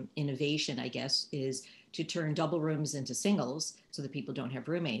era innovation, I guess, is to turn double rooms into singles so that people don't have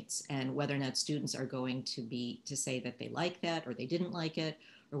roommates, and whether or not students are going to say that they like that or they didn't like it,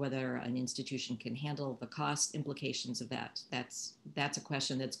 or whether an institution can handle the cost implications of that. That's a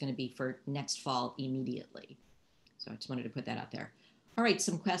question that's going to be for next fall immediately. So I just wanted to put that out there. All right,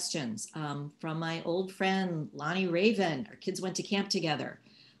 some questions from my old friend, Lonnie Raven. Our kids went to camp together.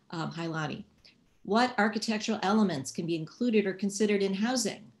 Hi, Lonnie. What architectural elements can be included or considered in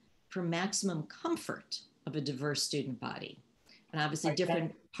housing for maximum comfort of a diverse student body? And obviously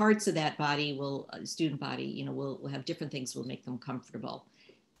different parts of that body student body, will have different things will make them comfortable.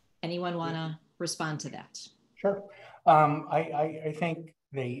 Anyone want to respond to that? Sure. I think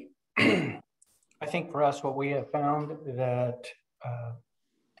I think for us, what we have found that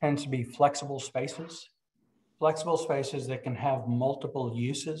tends to be flexible spaces that can have multiple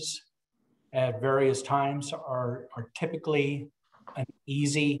uses at various times are typically an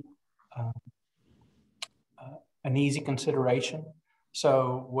easy consideration.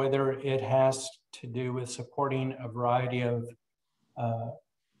 So whether it has to do with supporting a variety of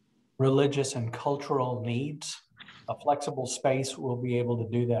religious and cultural needs, a flexible space will be able to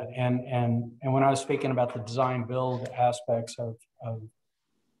do that. And when I was speaking about the design build aspects of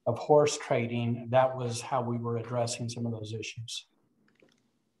horse trading, that was how we were addressing some of those issues.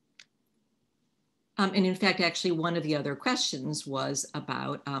 And in fact, actually, one of the other questions was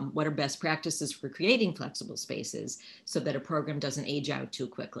about what are best practices for creating flexible spaces so that a program doesn't age out too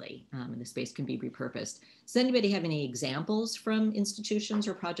quickly and the space can be repurposed. Does anybody have any examples from institutions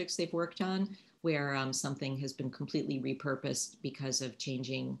or projects they've worked on where something has been completely repurposed because of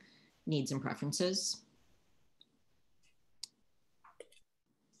changing needs and preferences?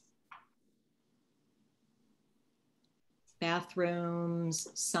 Bathrooms,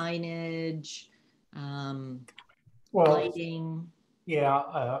 signage, lighting. Yeah,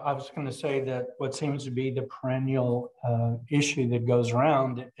 I was going to say that what seems to be the perennial issue that goes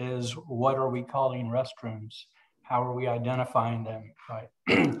around is what are we calling restrooms? How are we identifying them, right?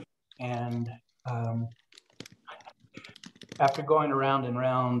 And after going around and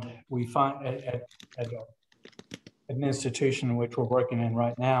around, we find at an institution which we're working in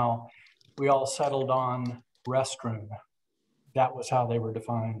right now, we all settled on restroom. That was how they were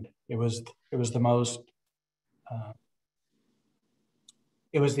defined. It was the most,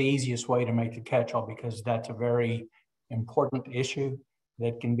 it was the easiest way to make the catch-all, because that's a very important issue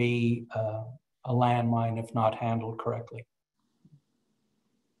that can be a landmine if not handled correctly.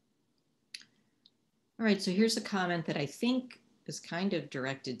 All right, so here's a comment that I think is kind of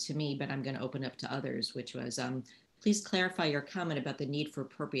directed to me, but I'm going to open up to others, which was, please clarify your comment about the need for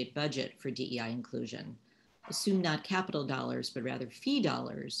appropriate budget for DEI inclusion. Assume not capital dollars, but rather fee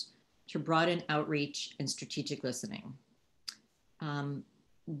dollars to broaden outreach and strategic listening.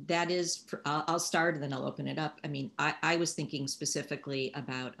 That is, I'll start and then I'll open it up. I mean, I was thinking specifically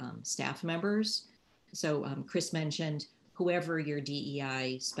about staff members. So Chris mentioned whoever your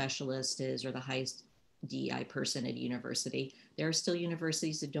DEI specialist is, or the highest DEI person at a university. There are still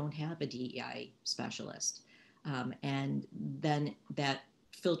universities that don't have a DEI specialist. And then that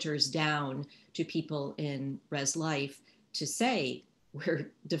filters down to people in Res Life to say, we're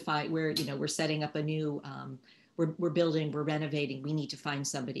setting up a new, we're building, we're renovating, we need to find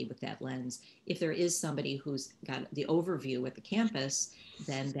somebody with that lens. If there is somebody who's got the overview at the campus,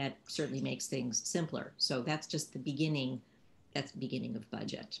 then that certainly makes things simpler. So that's just the beginning, that's the beginning of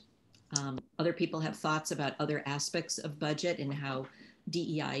budget. Other people have thoughts about other aspects of budget and how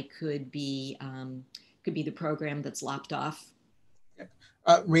DEI could be the program that's lopped off.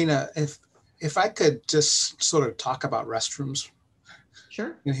 Rena, if I could just sort of talk about restrooms.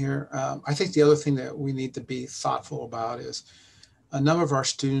 Sure. In here, I think the other thing that we need to be thoughtful about is a number of our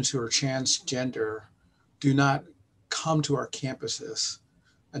students who are transgender do not come to our campuses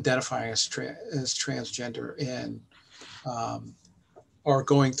identifying as transgender and are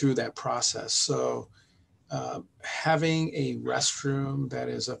going through that process. So having a restroom that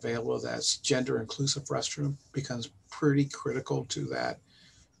is available, that's gender inclusive restroom, becomes pretty critical to that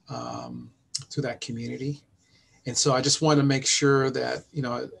community. And so I just want to make sure that,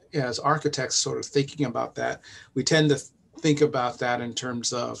 as architects sort of thinking about that, we tend to think about that in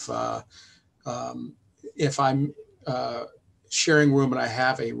terms of if I'm sharing room and I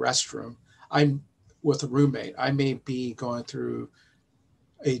have a restroom, I'm with a roommate, I may be going through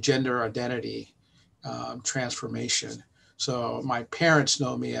a gender identity transformation. So my parents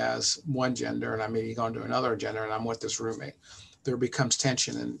know me as one gender and I may be going to another gender and I'm with this roommate. There becomes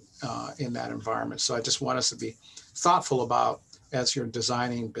tension in that environment. So I just want us to be thoughtful about as you're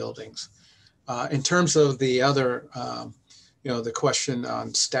designing buildings. In terms of the other, the question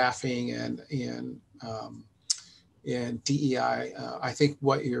on staffing and DEI, I think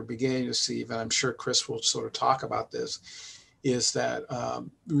what you're beginning to see, and I'm sure Chris will sort of talk about this, is that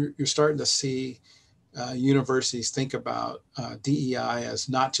you're starting to see universities think about DEI as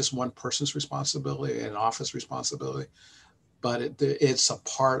not just one person's responsibility, an office responsibility, but it's a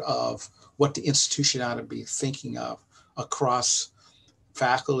part of what the institution ought to be thinking of across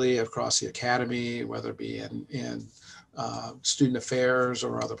faculty, across the academy, whether it be in student affairs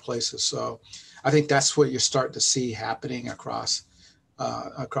or other places. So I think that's what you're starting to see happening across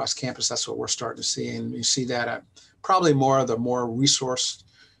campus. That's what we're starting to see. And you see that at probably more of the more resourced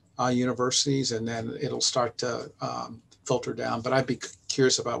universities, and then it'll start to filter down. But I'd be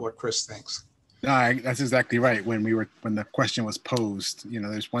curious about what Chris thinks. No, that's exactly right. When the question was posed,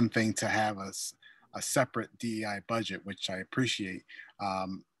 there's one thing to have a separate DEI budget, which I appreciate.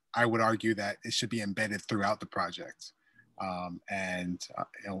 I would argue that it should be embedded throughout the project, and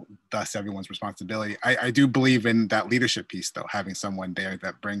thus everyone's responsibility. I do believe in that leadership piece, though, having someone there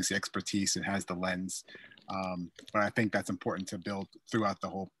that brings the expertise and has the lens. But I think that's important to build throughout the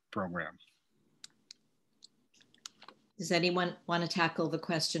whole program. Does anyone want to tackle the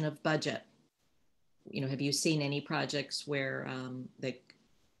question of budget? Have you seen any projects where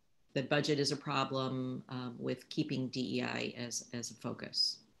the budget is a problem with keeping DEI as a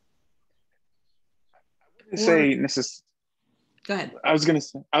focus? Go ahead. I was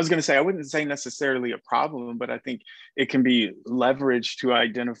gonna say I wouldn't say necessarily a problem, but I think it can be leveraged to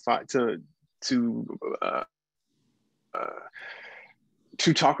identify to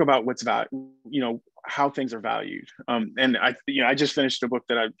talk about what's how things are valued. And I just finished a book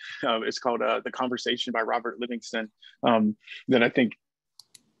that it's called The Conversation by Robert Livingston, that I think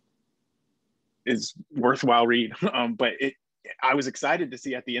is worthwhile read. But I was excited to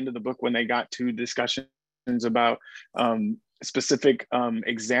see at the end of the book when they got to discussions about specific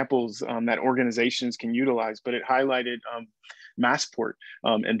examples that organizations can utilize, but it highlighted Massport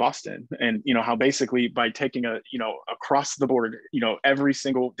in Boston, and how basically by taking across the board, every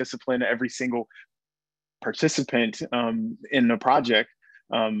single discipline, every single participant in the project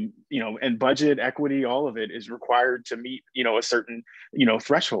and budget, equity, all of it is required to meet, a certain,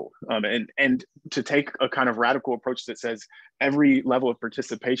 threshold. And to take a kind of radical approach that says every level of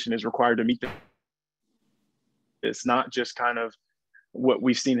participation is required to meet this, not just kind of what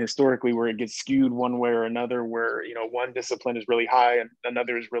we've seen historically where it gets skewed one way or another, where, one discipline is really high and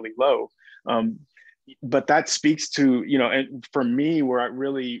another is really low. But that speaks to, and for me, where it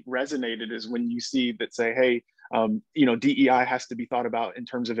really resonated is when you see that say, hey, DEI has to be thought about in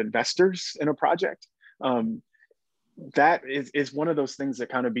terms of investors in a project. That is one of those things that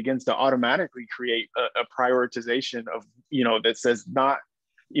kind of begins to automatically create a prioritization of, that says not,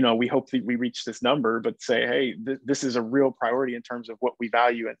 we hope that we reach this number, but say, hey, this is a real priority in terms of what we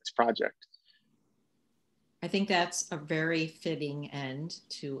value in this project. I think that's a very fitting end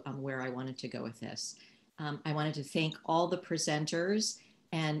to where I wanted to go with this. I wanted to thank all the presenters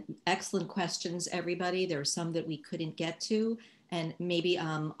and excellent questions, everybody. There were some that we couldn't get to, and maybe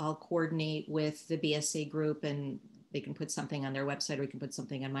I'll coordinate with the BSA group and they can put something on their website, or we can put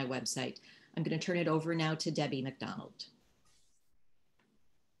something on my website. I'm going to turn it over now to Debbie McDonald.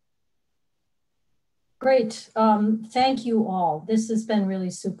 Great. Thank you all. This has been really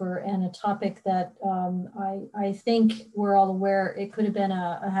super, and a topic that I think we're all aware it could have been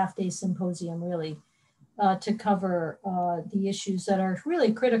a half-day symposium, really, to cover the issues that are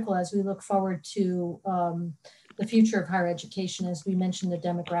really critical as we look forward to the future of higher education. As we mentioned, the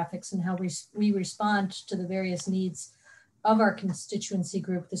demographics and how we respond to the various needs of our constituency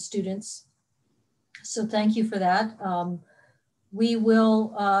group, the students. So thank you for that. We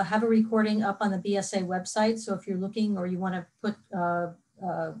will have a recording up on the BSA website. So if you're looking or you want to put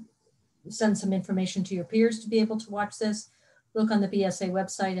send some information to your peers to be able to watch this, look on the BSA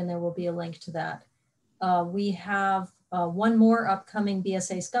website and there will be a link to that. We have one more upcoming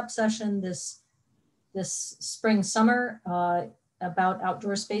BSA SCUP session this spring, summer about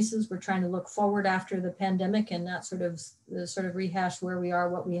outdoor spaces. We're trying to look forward after the pandemic and not sort of rehash where we are,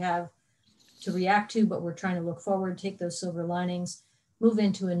 what we have to react to, but we're trying to look forward, take those silver linings, move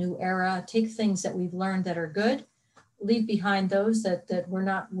into a new era, take things that we've learned that are good, leave behind those that we're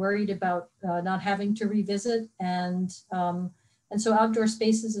not worried about not having to revisit. And so outdoor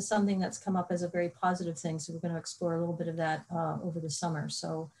spaces is something that's come up as a very positive thing. So we're going to explore a little bit of that over the summer.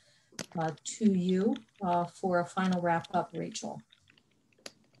 So to you for a final wrap up, Rachel.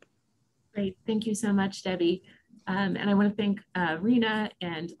 Great, thank you so much, Debbie. And I want to thank Rena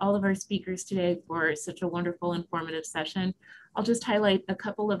and all of our speakers today for such a wonderful, informative session. I'll just highlight a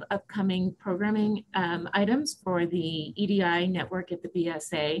couple of upcoming programming items for the EDI network at the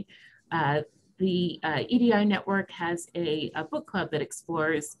BSA. The EDI network has a book club that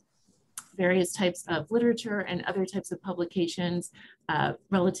explores various types of literature and other types of publications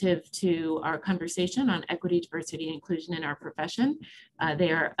relative to our conversation on equity, diversity, and inclusion in our profession.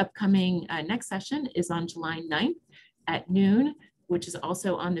 Their upcoming next session is on July 9th at noon, which is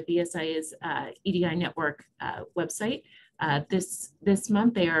also on the BSA's EDI network website. This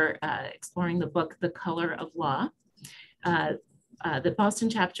month, they are exploring the book, The Color of Law. The Boston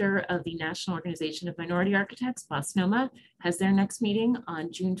chapter of the National Organization of Minority Architects, BOSNOMA, has their next meeting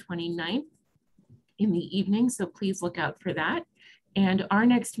on June 29th in the evening, so please look out for that. And our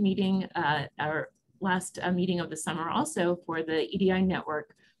next meeting, our last meeting of the summer also for the EDI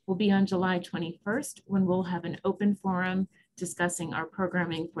network, will be on July 21st, when we'll have an open forum discussing our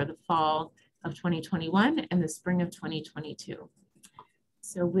programming for the fall of 2021 and the spring of 2022.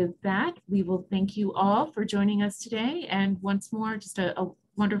 So with that, we will thank you all for joining us today. And once more, just a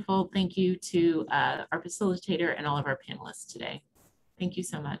wonderful thank you to our facilitator and all of our panelists today. Thank you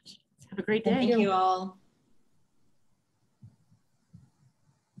so much. Have a great day. Thank you all.